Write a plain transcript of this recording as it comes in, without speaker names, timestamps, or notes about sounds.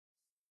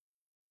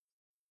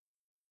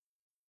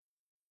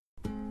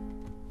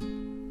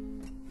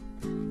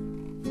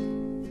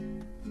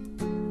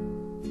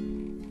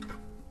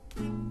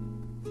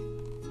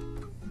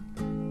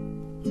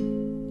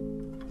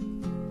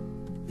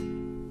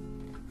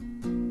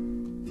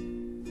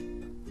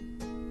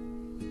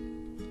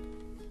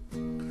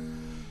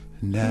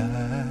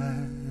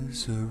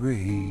Nazarenes,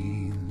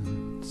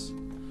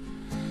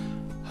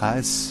 I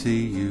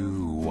see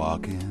you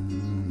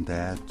walking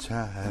that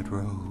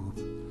tightrope.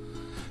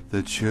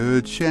 The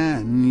church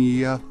and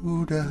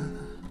Yehuda,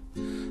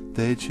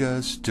 they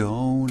just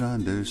don't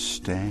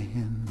understand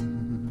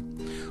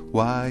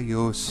why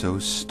you're so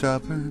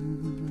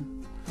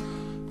stubborn,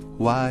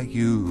 why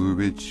you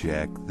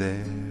reject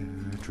their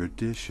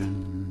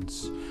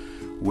traditions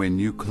when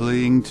you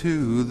cling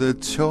to the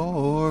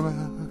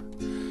Torah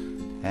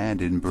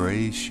and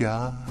embrace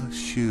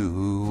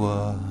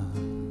Yeshua.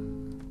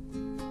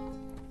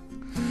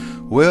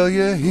 Well,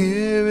 you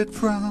hear it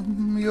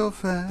from your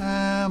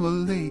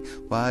family.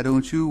 Why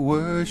don't you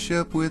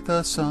worship with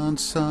us on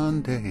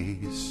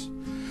Sundays?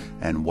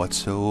 And what's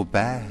so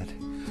bad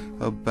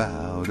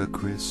about a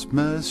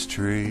Christmas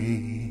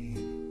tree?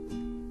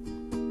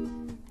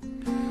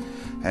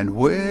 And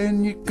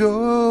when you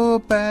go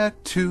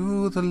back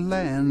to the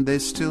land, they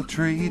still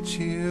treat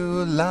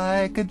you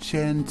like a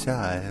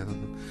Gentile.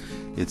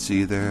 It's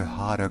either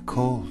hot or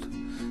cold,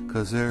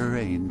 'cause there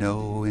ain't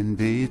no in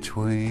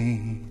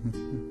between.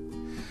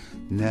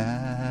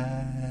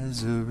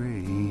 Nazarene,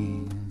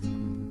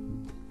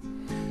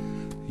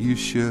 you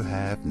should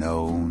have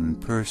known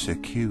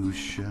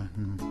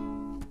persecution,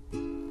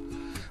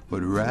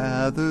 but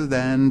rather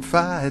than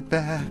fight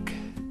back,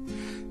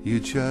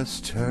 you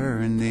just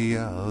turn the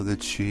other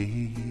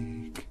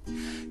cheek.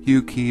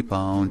 You keep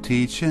on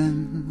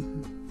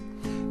teaching,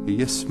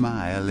 you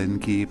smile and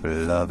keep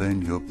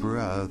loving your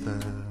brother,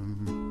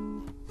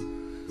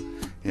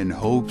 in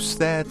hopes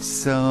that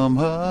some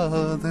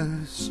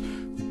others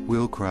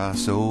will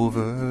cross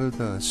over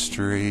the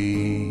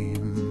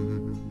stream.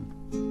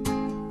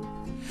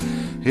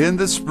 In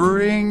the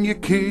spring you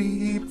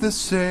keep the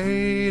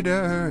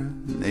Seder,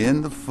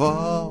 in the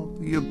fall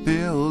you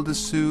build a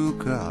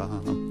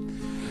sukkah,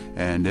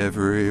 and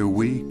every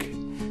week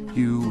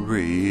you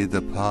read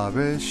the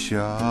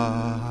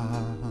parashah.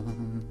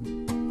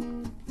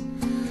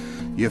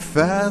 You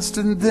fast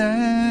and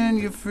then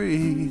you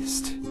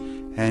feast,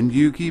 and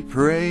you keep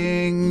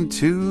praying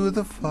to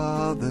the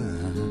Father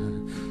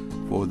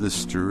for the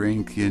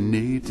strength you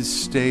need to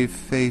stay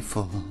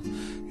faithful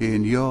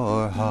in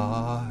your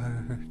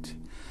heart.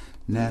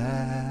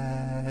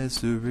 Nazarenes,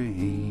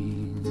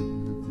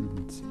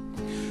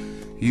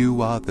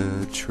 you are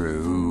the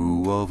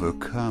true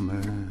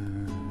overcomers.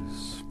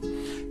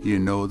 You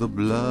know the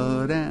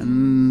blood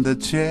and the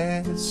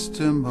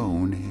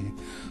testimony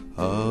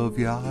of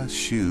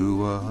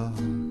Yeshua.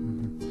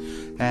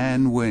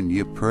 And when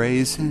you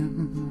praise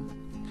Him,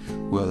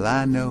 well,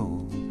 I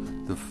know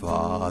the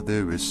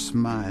Father is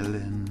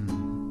smiling.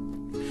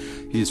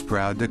 He's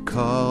proud to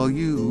call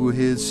you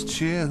His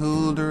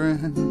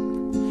children,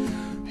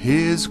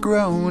 His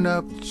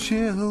grown-up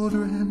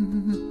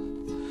children.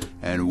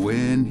 And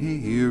when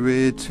He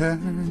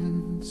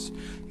returns,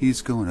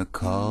 He's gonna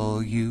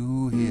call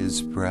you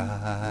His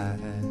bride.